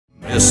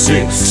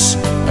Messick's,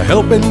 a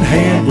helping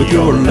hand with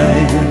your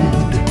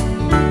land.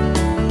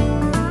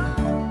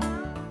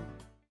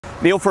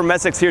 Neil from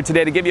Messick's here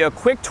today to give you a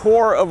quick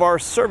tour of our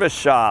service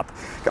shop.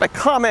 Got a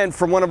comment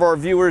from one of our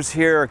viewers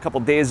here a couple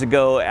days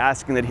ago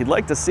asking that he'd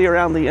like to see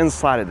around the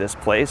inside of this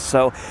place.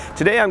 So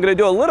today I'm going to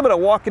do a little bit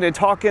of walking and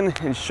talking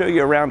and show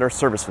you around our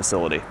service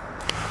facility.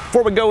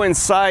 Before we go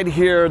inside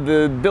here,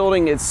 the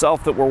building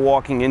itself that we're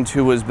walking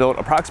into was built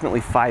approximately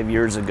 5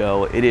 years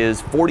ago. It is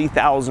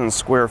 40,000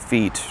 square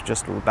feet,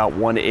 just about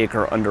 1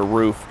 acre under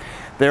roof.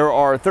 There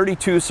are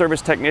 32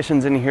 service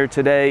technicians in here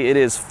today. It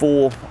is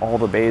full. All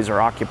the bays are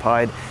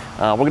occupied.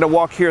 We're going to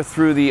walk here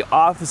through the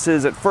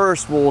offices. At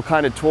first, we'll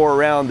kind of tour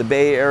around the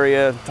bay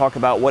area, talk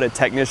about what a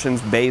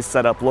technician's bay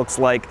setup looks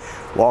like,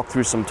 walk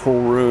through some tool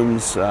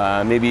rooms,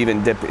 maybe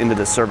even dip into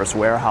the service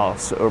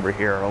warehouse over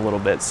here a little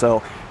bit.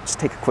 So just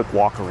take a quick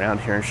walk around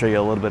here and show you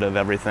a little bit of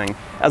everything.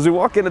 As we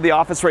walk into the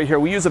office right here,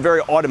 we use a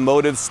very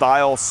automotive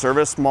style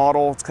service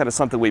model. It's kind of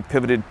something we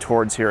pivoted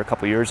towards here a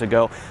couple years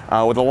ago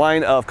with a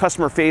line of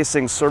customer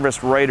facing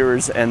service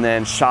writers and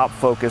then shop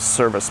focused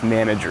service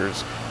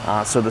managers.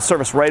 So the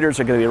service writers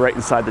are going to be right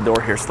inside the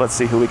door here. So let's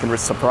see who we can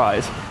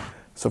surprise.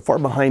 So far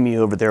behind me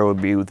over there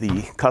would be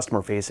the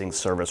customer-facing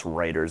service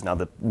writers. Now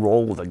the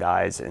role of the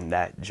guys in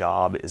that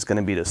job is going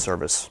to be to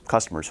service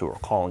customers who are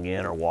calling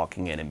in or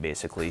walking in and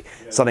basically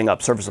setting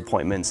up service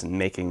appointments and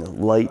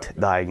making light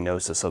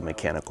diagnosis of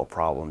mechanical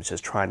problems,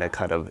 just trying to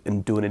kind of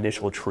do an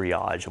initial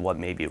triage of what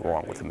may be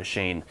wrong with the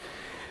machine.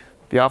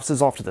 The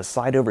offices off to the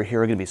side over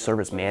here are going to be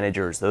service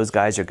managers. Those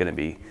guys are going to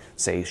be,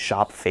 say,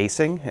 shop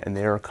facing, and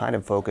they're kind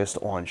of focused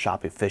on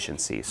shop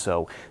efficiency.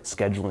 So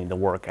scheduling the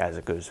work as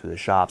it goes through the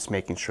shops,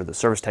 making sure the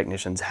service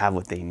technicians have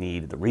what they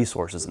need, the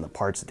resources and the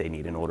parts that they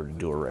need in order to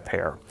do a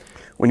repair.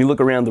 When you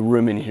look around the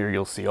room in here,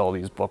 you'll see all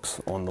these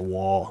books on the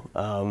wall.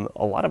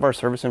 A lot of our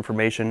service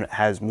information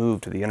has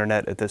moved to the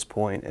internet at this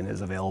point and is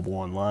available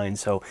online,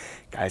 so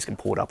guys can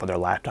pull it up on their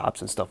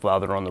laptops and stuff while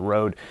they're on the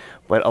road.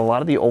 But a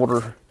lot of the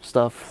older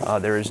stuff,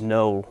 there is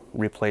no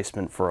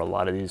replacement for a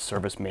lot of these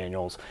service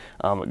manuals.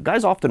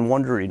 Guys often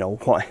wonder, you know,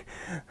 why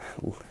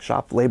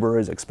shop labor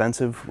is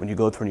expensive. When you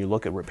go through and you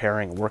look at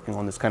repairing and working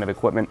on this kind of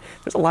equipment,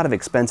 there's a lot of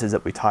expenses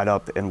that we tied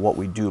up in what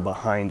we do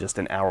behind just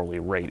an hourly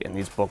rate, and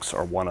these books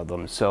are one of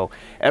them. So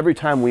every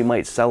time we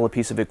might sell a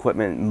piece of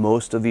equipment,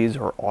 most of these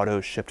are auto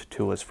shipped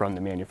to us from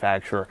the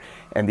manufacturer,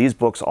 and these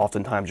books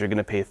oftentimes you're going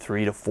to pay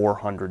 $300 to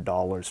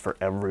 $400 for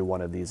every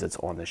one of these that's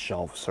on the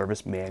shelf.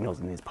 Service manuals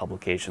in these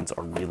publications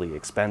are really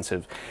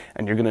expensive,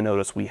 and you're going to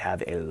notice we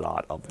have a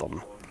lot of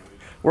them.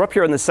 We're up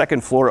here on the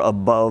second floor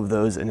above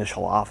those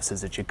initial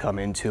offices that you come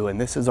into, and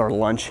this is our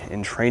lunch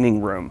and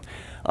training room.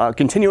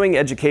 Continuing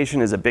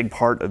education is a big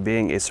part of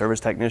being a service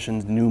technician.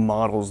 New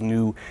models,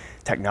 new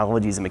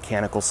technologies and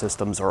mechanical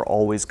systems are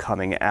always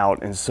coming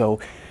out, and so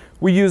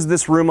we use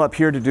this room up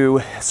here to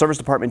do service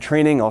department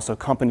training, also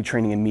company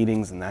training and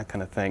meetings and that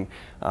kind of thing.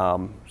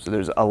 So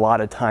there's a lot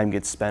of time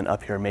gets spent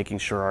up here making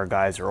sure our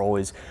guys are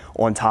always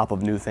on top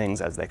of new things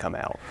as they come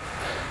out.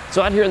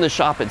 So out here in the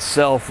shop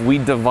itself, we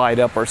divide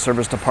up our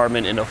service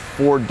department into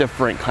 4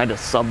 different kind of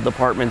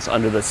sub-departments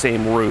under the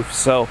same roof.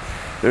 So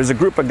there's a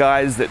group of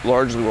guys that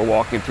largely we're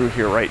walking through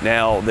here right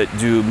now that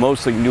do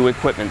mostly new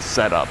equipment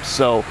setup.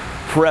 So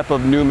prep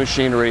of new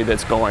machinery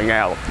that's going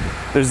out.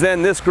 There's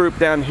then this group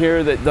down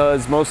here that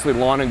does mostly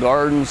lawn and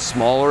garden,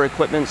 smaller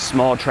equipment,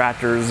 small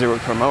tractors,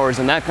 zero-turn mowers,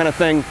 and that kind of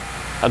thing.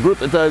 A group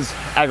that does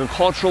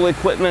agricultural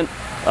equipment,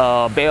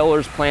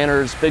 balers,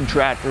 planters, big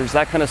tractors,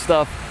 that kind of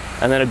stuff.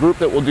 And then a group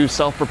that will do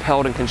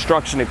self-propelled and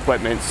construction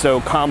equipment,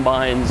 so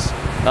combines,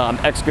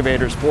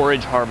 excavators,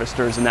 forage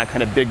harvesters, and that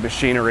kind of big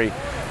machinery.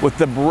 With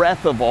the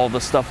breadth of all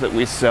the stuff that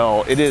we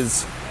sell, it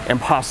is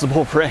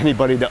impossible for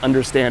anybody to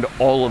understand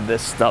all of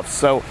this stuff.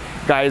 So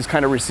guys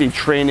kind of receive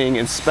training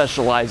and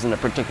specialize in a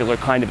particular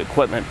kind of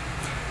equipment.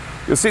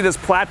 You'll see this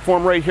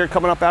platform right here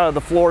coming up out of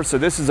the floor. So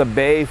this is a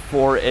bay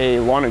for a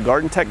lawn and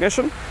garden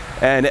technician.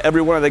 And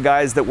every one of the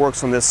guys that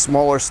works on this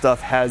smaller stuff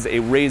has a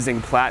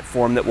raising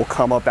platform that will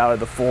come up out of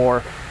the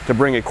floor to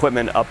bring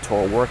equipment up to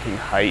a working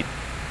height.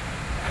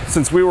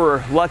 Since we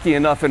were lucky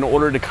enough in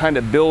order to kind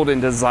of build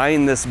and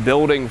design this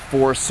building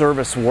for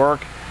service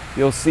work,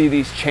 you'll see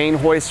these chain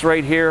hoists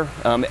right here.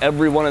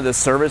 Every one of the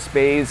service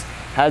bays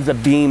has a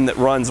beam that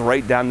runs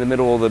right down the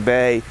middle of the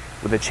bay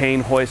with a chain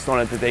hoist on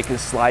it that they can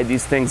slide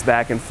these things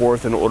back and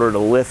forth in order to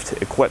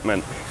lift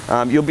equipment.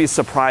 You'll be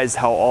surprised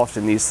how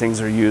often these things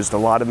are used. A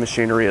lot of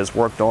machinery is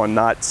worked on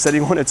not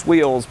sitting on its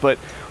wheels, but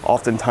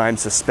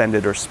oftentimes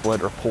suspended or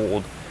split or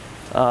pulled.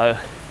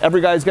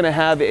 Every guy's gonna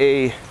have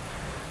a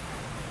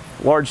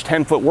large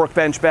 10-foot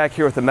workbench back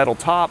here with a metal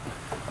top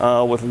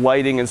with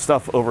lighting and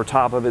stuff over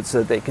top of it so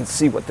that they can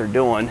see what they're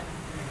doing.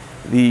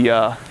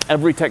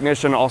 Every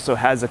technician also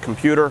has a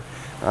computer.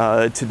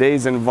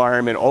 Today's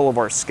environment, all of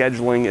our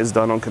scheduling is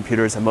done on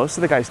computers, and most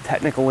of the guys'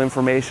 technical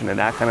information and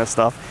that kind of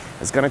stuff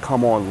is going to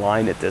come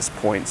online at this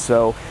point.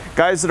 So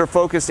guys that are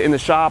focused in the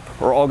shop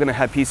are all going to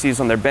have PCs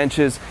on their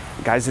benches.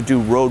 Guys that do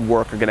road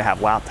work are going to have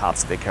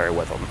laptops that they carry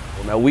with them.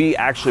 Now we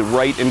actually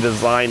write and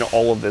design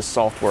all of this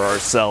software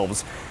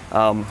ourselves.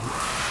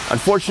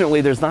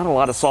 Unfortunately, there's not a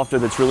lot of software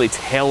that's really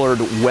tailored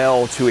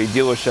well to a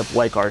dealership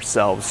like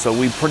ourselves, so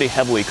we pretty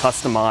heavily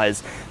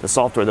customize the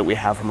software that we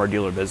have from our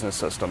dealer business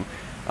system.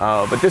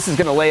 But this is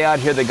going to lay out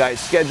here the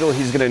guy's schedule.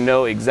 He's going to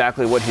know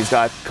exactly what he's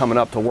got coming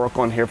up to work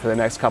on here for the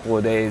next couple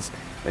of days,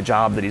 the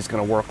job that he's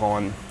going to work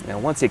on.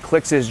 Once he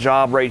clicks his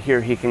job right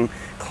here, he can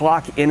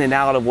clock in and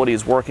out of what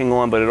he's working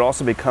on, but it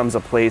also becomes a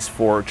place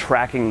for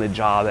tracking the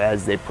job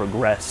as they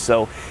progress.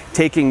 So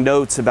taking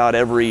notes about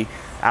every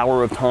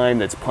hour of time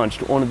that's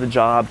punched onto the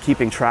job,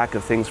 keeping track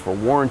of things for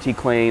warranty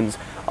claims,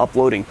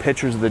 uploading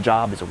pictures of the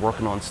job as they're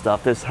working on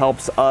stuff. This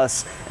helps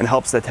us and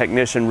helps the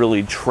technician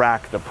really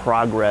track the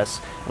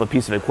progress of a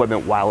piece of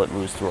equipment while it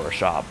moves through our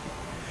shop.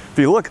 If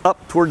you look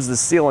up towards the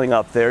ceiling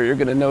up there, you're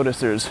going to notice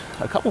there's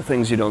a couple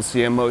things you don't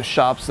see in most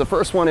shops. The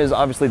first one is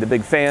obviously the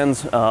big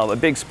fans. A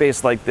big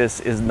space like this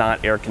is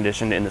not air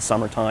conditioned in the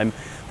summertime,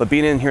 but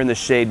being in here in the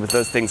shade with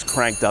those things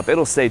cranked up,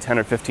 it'll stay 10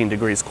 or 15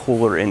 degrees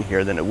cooler in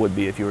here than it would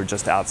be if you were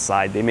just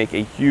outside. They make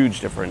a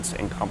huge difference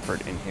in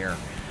comfort in here.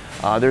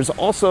 There's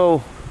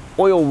also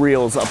oil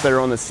reels up there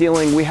on the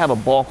ceiling. We have a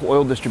bulk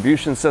oil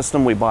distribution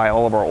system. We buy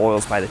all of our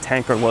oils by the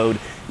tanker load.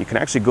 You can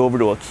actually go over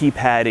to a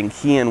keypad and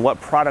key in what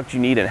product you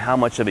need and how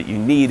much of it you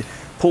need,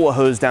 pull a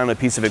hose down a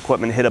piece of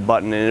equipment, hit a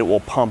button, and it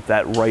will pump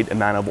that right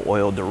amount of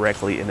oil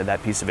directly into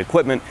that piece of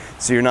equipment,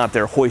 so you're not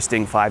there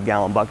hoisting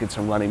 5-gallon buckets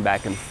and running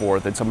back and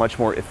forth. It's a much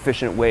more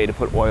efficient way to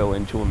put oil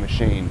into a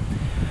machine.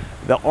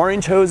 The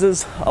orange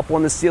hoses up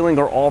on the ceiling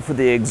are all for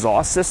the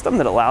exhaust system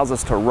that allows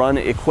us to run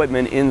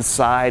equipment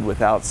inside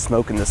without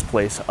smoking this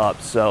place up.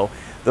 So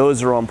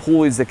those are on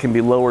pulleys that can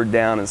be lowered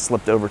down and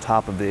slipped over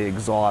top of the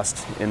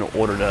exhaust in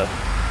order to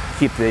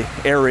keep the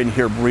air in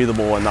here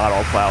breathable and not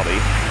all cloudy.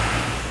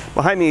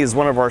 Behind me is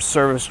one of our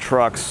service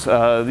trucks.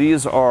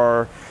 These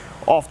are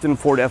often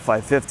Ford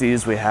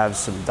F550s. We have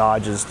some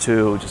Dodges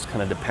too. Just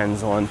kind of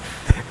depends on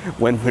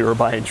when we were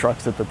buying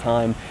trucks at the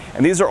time.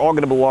 And these are all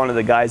going to belong to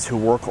the guys who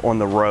work on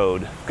the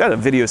road. I've got a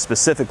video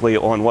specifically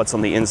on what's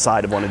on the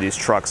inside of one of these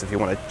trucks if you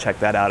want to check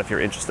that out if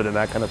you're interested in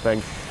that kind of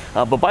thing.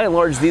 But by and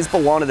large, these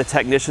belong to the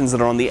technicians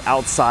that are on the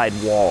outside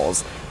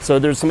walls. So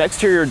there's some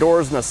exterior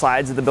doors on the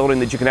sides of the building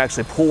that you can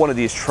actually pull one of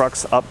these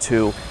trucks up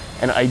to,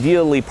 and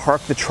ideally park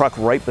the truck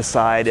right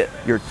beside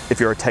if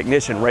you're a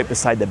technician, right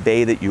beside the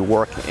bay that you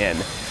work in.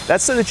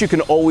 That's so that you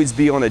can always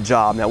be on a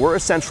job. Now, we're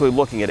essentially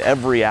looking at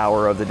every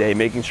hour of the day,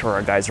 making sure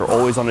our guys are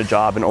always on a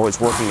job and always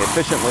working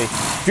efficiently.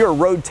 If you're a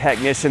road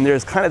technician,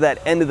 there's kind of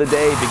that end of the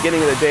day,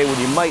 beginning of the day, when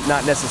you might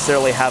not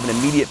necessarily have an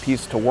immediate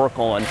piece to work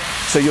on.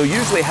 So you'll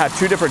usually have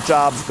two different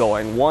jobs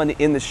going, one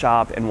in the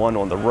shop and one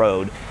on the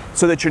road,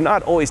 so that you're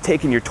not always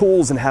taking your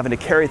tools and having to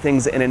carry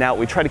things in and out.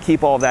 We try to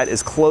keep all of that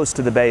as close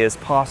to the bay as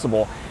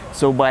possible.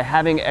 So by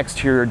having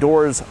exterior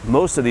doors,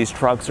 most of these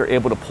trucks are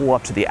able to pull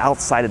up to the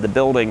outside of the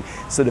building,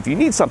 so that if you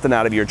need something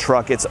out of your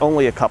truck, it's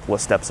only a couple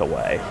of steps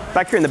away.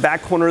 Back here in the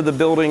back corner of the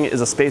building is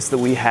a space that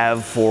we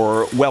have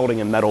for welding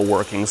and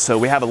metalworking. So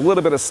we have a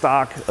little bit of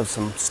stock of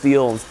some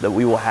steel that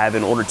we will have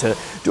in order to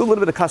do a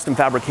little bit of custom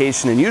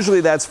fabrication, and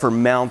usually that's for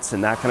mounts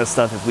and that kind of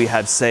stuff. If we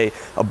have, say,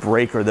 a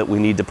breaker that we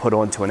need to put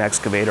onto an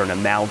excavator and a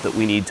mount that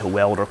we need to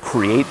weld or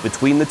create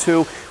between the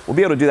two, we'll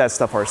be able to do that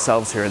stuff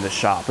ourselves here in the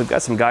shop. We've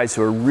got some guys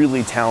who are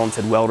really talented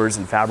welders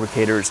and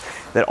fabricators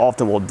that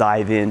often will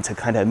dive in to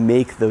kind of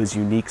make those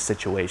unique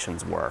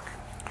situations work.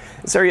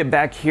 This area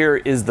back here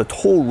is the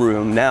tool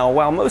room. Now,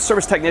 while most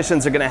service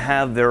technicians are going to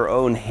have their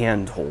own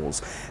hand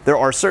tools, there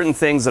are certain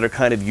things that are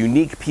kind of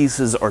unique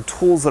pieces or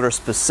tools that are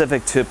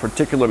specific to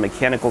particular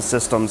mechanical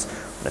systems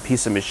and a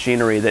piece of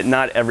machinery that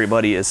not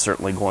everybody is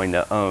certainly going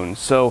to own.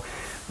 So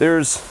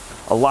there's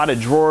a lot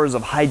of drawers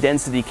of high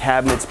density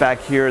cabinets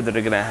back here that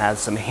are going to have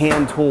some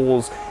hand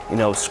tools, you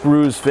know,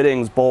 screws,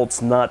 fittings,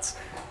 bolts, nuts,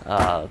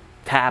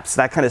 taps,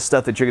 that kind of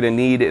stuff that you're going to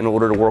need in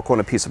order to work on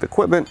a piece of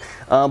equipment,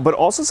 but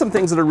also some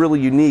things that are really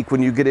unique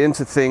when you get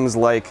into things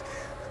like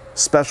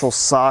special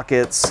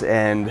sockets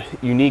and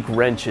unique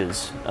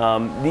wrenches.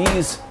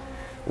 These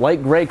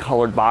light gray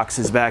colored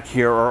boxes back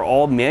here are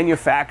all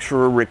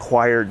manufacturer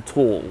required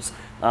tools.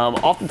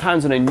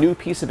 Oftentimes when a new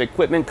piece of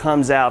equipment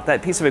comes out,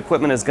 that piece of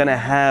equipment is going to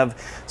have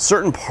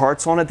certain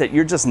parts on it that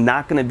you're just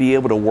not going to be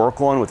able to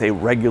work on with a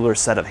regular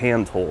set of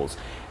hand tools.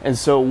 And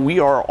so we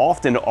are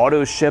often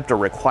auto shipped or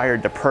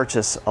required to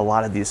purchase a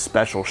lot of these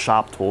special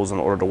shop tools in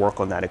order to work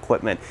on that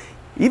equipment.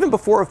 Even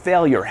before a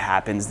failure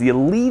happens, the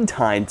lead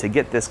time to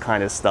get this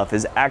kind of stuff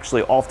is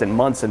actually often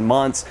months and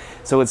months.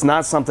 So it's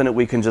not something that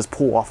we can just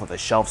pull off of a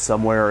shelf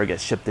somewhere or get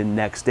shipped in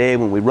next day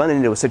when we run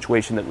into a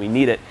situation that we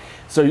need it.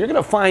 So you're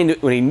going to find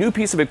when a new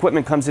piece of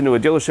equipment comes into a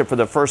dealership for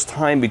the first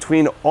time,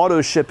 between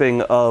auto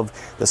shipping of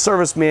the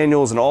service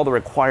manuals and all the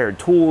required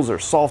tools or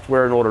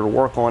software in order to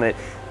work on it,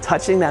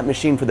 touching that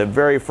machine for the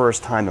very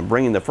first time and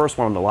bringing the first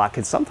one on the lot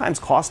can sometimes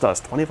cost us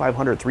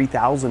 $2,500,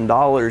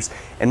 $3,000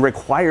 and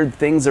required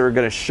things that are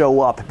going to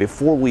show up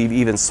before we've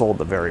even sold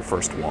the very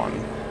first one.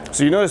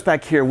 So you notice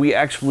back here, we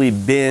actually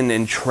bin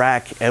and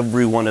track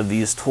every one of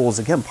these tools,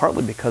 again,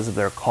 partly because of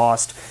their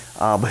cost,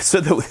 but so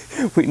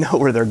that we know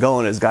where they're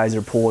going as guys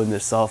are pulling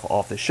this stuff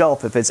off the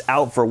shelf. If it's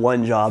out for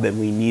one job and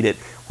we need it,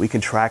 we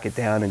can track it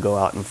down and go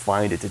out and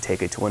find it to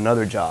take it to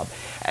another job.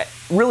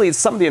 Really,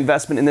 some of the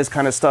investment in this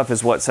kind of stuff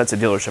is what sets a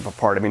dealership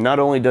apart. I mean, not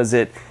only does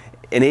it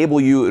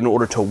enable you in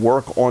order to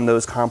work on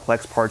those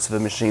complex parts of the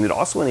machine, it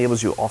also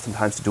enables you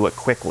oftentimes to do it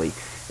quickly.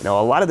 You know,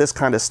 a lot of this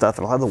kind of stuff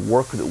and a lot of the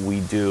work that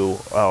we do,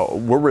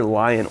 we're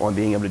reliant on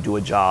being able to do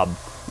a job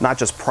not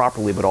just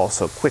properly but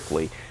also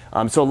quickly.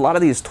 So a lot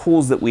of these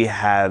tools that we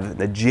have,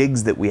 the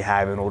jigs that we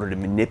have in order to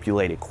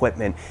manipulate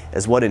equipment,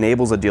 is what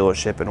enables a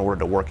dealership in order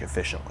to work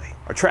efficiently.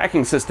 Our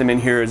tracking system in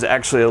here is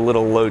actually a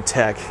little low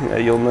tech.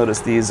 You'll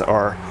notice these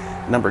are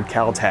numbered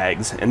cal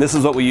tags, and this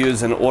is what we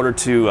use in order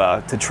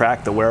to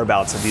track the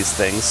whereabouts of these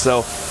things. So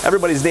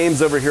everybody's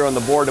name's over here on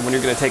the board, and when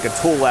you're going to take a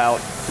tool out,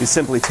 you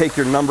simply take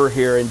your number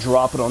here and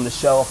drop it on the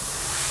shelf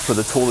for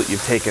the tool that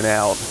you've taken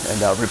out,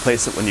 and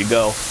replace it when you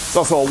go. There's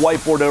also a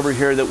whiteboard over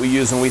here that we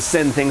use when we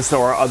send things to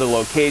our other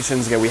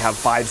locations. Again, we have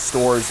 5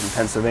 stores in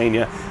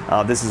Pennsylvania.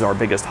 This is our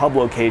biggest hub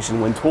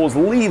location. When tools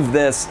leave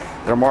this,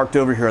 they're marked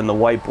over here on the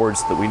whiteboard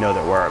so that we know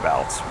their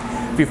whereabouts.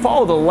 If you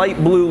follow the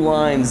light blue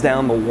lines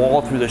down the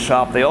wall through the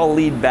shop, they all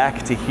lead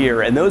back to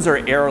here, and those are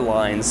air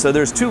lines. So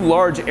there's 2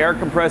 large air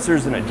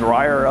compressors and a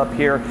dryer up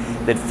here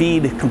that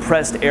feed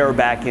compressed air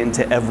back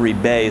into every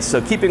bay.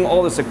 So keeping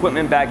all this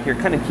equipment back here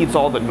kind of keeps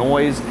all the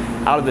noise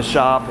out of the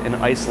shop and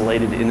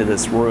isolated into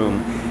this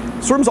room.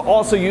 This room's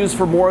also used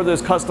for more of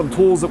those custom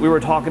tools that we were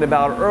talking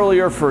about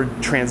earlier, for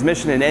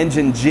transmission and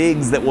engine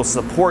jigs that will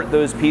support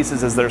those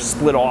pieces as they're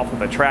split off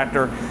with a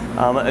tractor.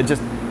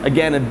 Just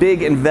again, a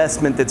big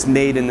investment that's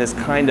made in this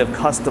kind of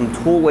custom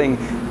tooling,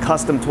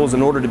 custom tools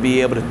in order to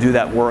be able to do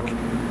that work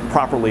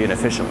properly and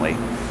efficiently.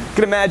 You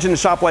can imagine a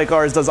shop like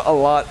ours does a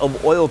lot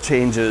of oil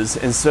changes,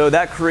 and so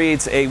that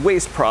creates a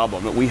waste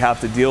problem that we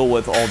have to deal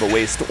with, all the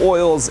waste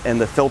oils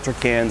and the filter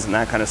cans and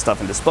that kind of stuff,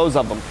 and dispose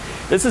of them.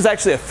 This is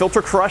actually a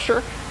filter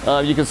crusher.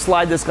 You can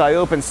slide this guy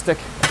open, stick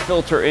a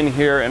filter in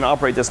here, and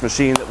operate this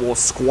machine that will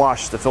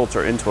squash the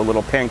filter into a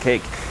little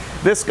pancake.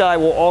 This guy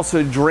will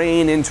also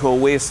drain into a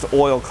waste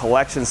oil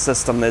collection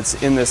system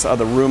that's in this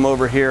other room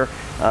over here.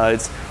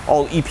 It's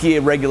all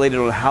EPA regulated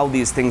on how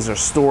these things are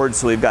stored,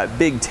 so we've got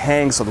big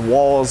tanks with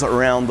walls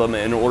around them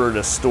in order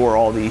to store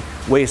all the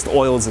waste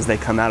oils as they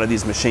come out of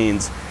these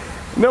machines.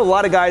 You know, a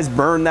lot of guys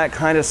burn that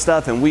kind of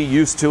stuff, and we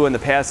used to in the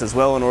past as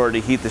well in order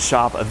to heat the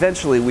shop.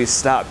 Eventually we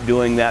stopped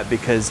doing that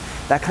because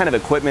that kind of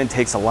equipment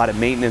takes a lot of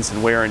maintenance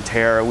and wear and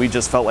tear. We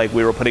just felt like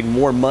we were putting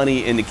more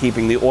money into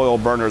keeping the oil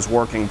burners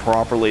working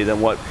properly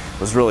than what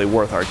was really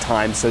worth our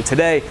time. So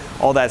today,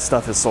 all that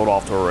stuff is sold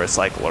off to a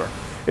recycler.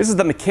 This is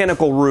the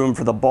mechanical room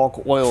for the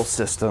bulk oil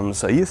system,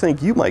 so you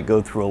think you might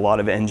go through a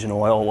lot of engine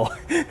oil.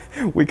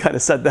 Well, we kind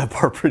of set that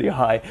bar pretty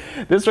high.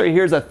 This right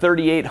here is a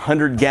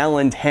 3,800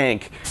 gallon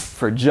tank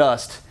for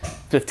just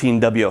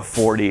 15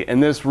 W40,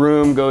 and this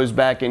room goes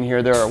back in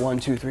here. There are 1,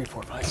 2, 3,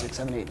 4, 5, 6,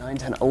 7, 8, 9,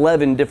 10,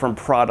 11 different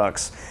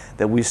products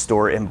that we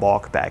store in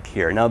bulk back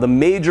here. Now the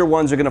major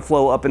ones are going to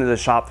flow up into the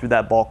shop through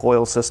that bulk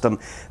oil system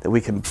that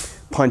we can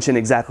punch in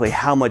exactly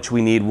how much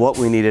we need, what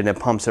we need, and it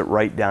pumps it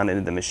right down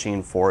into the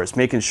machine for us,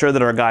 making sure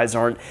that our guys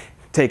aren't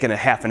taking a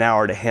half an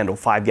hour to handle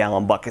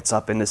 5-gallon buckets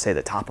up into, say,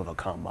 the top of a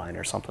combine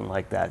or something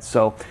like that.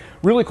 So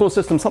really cool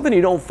system, something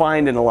you don't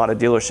find in a lot of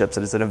dealerships.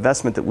 It is an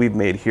investment that we've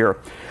made here.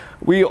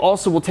 We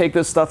also will take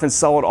this stuff and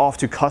sell it off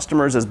to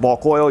customers as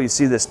bulk oil. You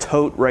see this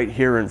tote right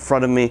here in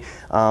front of me.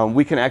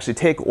 We can actually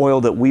take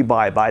oil that we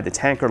buy by the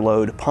tanker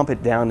load, pump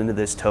it down into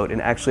this tote,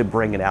 and actually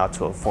bring it out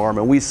to a farm.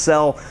 And we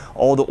sell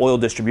all the oil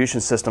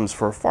distribution systems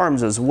for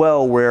farms as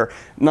well, where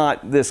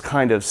not this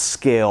kind of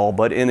scale,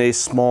 but in a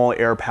small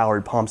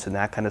air-powered pumps and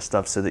that kind of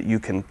stuff, so that you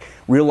can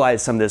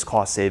realize some of this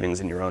cost savings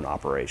in your own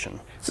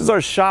operation. This is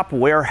our shop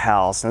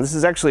warehouse. Now this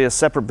is actually a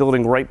separate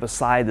building right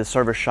beside the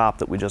service shop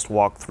that we just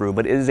walked through,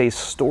 but it is a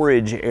storage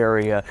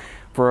area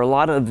for a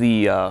lot of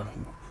the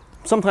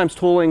sometimes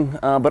tooling,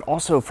 but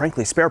also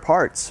frankly spare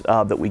parts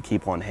that we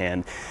keep on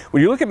hand.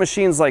 When you look at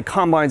machines like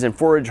combines and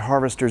forage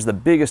harvesters, the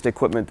biggest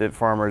equipment that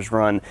farmers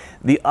run,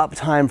 the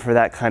uptime for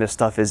that kind of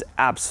stuff is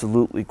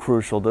absolutely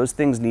crucial. Those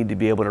things need to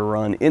be able to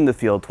run in the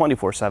field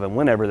 24/7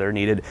 whenever they're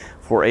needed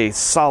for a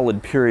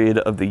solid period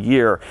of the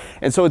year.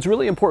 And so it's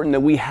really important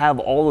that we have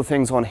all the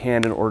things on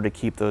hand in order to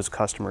keep those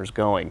customers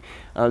going.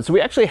 So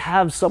we actually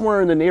have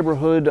somewhere in the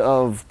neighborhood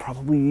of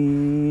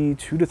probably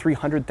 $200,000 to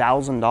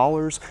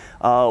 $300,000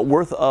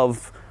 worth of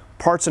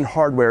parts and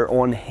hardware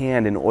on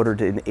hand in order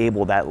to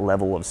enable that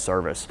level of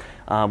service.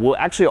 We'll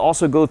actually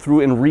also go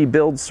through and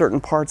rebuild certain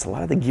parts. A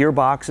lot of the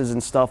gearboxes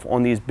and stuff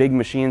on these big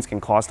machines can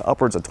cost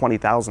upwards of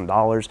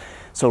 $20,000.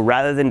 So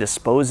rather than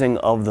disposing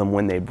of them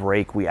when they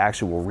break, we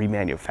actually will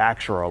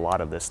remanufacture a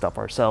lot of this stuff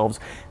ourselves,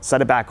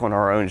 set it back on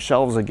our own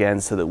shelves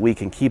again so that we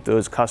can keep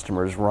those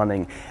customers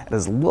running at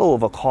as low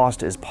of a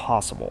cost as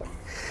possible.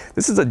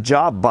 This is a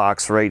job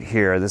box right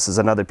here. This is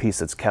another piece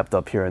that's kept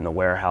up here in the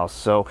warehouse.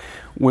 So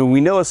when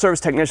we know a service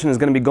technician is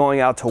going to be going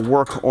out to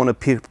work on a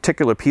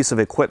particular piece of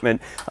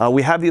equipment,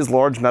 we have these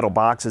large metal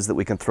boxes that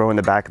we can throw in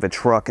the back of a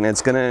truck, and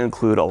it's going to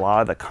include a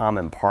lot of the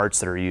common parts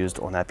that are used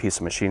on that piece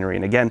of machinery.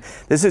 And again,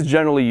 this is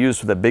generally used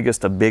for the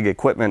biggest of big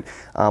equipment,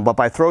 but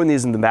by throwing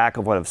these in the back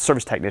of a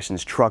service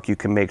technician's truck, you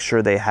can make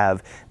sure they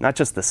have not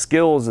just the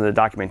skills and the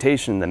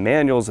documentation, the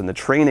manuals and the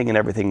training and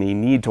everything they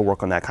need to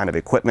work on that kind of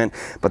equipment,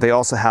 but they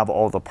also have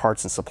all the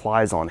parts and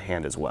supplies on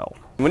hand as well.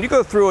 When you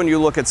go through and you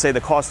look at, say,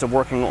 the cost of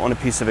working on a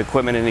piece of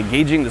equipment and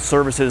engaging the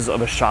services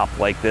of a shop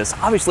like this,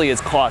 obviously it's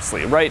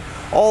costly, right?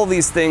 All of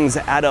these things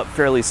add up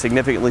fairly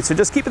significantly. So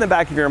just keep in the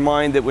back of your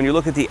mind that when you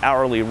look at the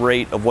hourly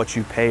rate of what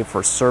you pay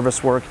for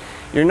service work,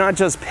 you're not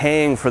just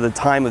paying for the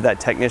time of that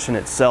technician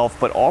itself,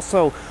 but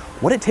also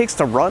what it takes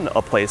to run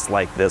a place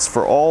like this,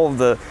 for all of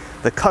the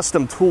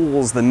custom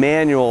tools, the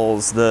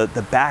manuals,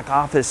 the back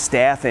office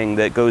staffing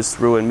that goes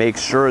through and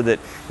makes sure that,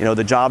 you know,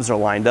 the jobs are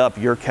lined up,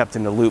 you're kept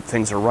in the loop,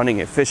 things are running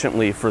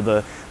efficiently, for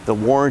the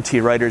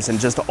warranty writers, and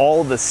just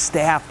all the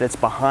staff that's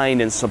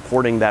behind and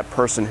supporting that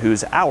person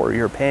whose hour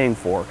you're paying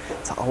for.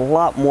 It's a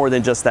lot more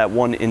than just that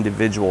one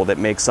individual that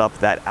makes up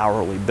that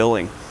hourly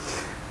billing.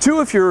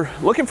 Two, if you're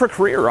looking for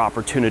career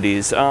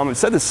opportunities, I've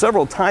said this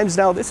several times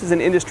now, this is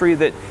an industry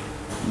that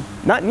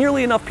not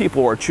nearly enough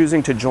people are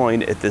choosing to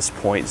join at this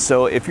point.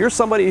 So if you're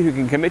somebody who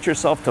can commit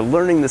yourself to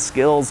learning the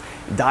skills,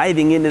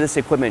 diving into this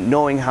equipment,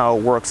 knowing how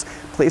it works,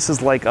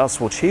 places like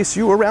us will chase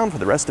you around for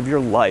the rest of your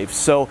life.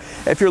 So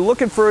if you're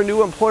looking for a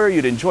new employer,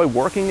 you'd enjoy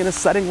working in a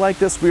setting like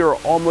this, we are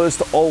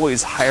almost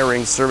always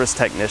hiring service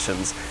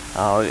technicians.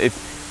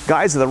 If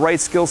guys with the right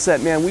skill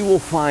set, man, we will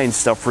find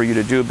stuff for you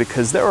to do,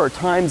 because there are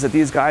times that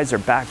these guys are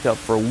backed up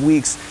for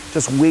weeks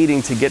just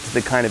waiting to get to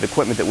the kind of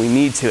equipment that we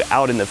need to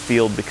out in the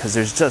field, because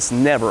there's just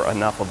never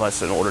enough of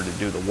us in order to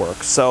do the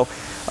work. So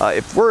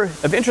if we're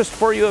of interest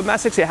for you at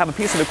Messick, you have a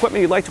piece of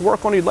equipment you'd like to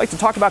work on, you'd like to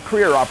talk about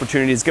career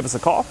opportunities, give us a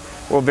call.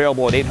 We're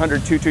available at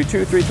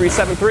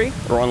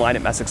 800-222-3373 or online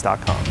at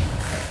messicks.com.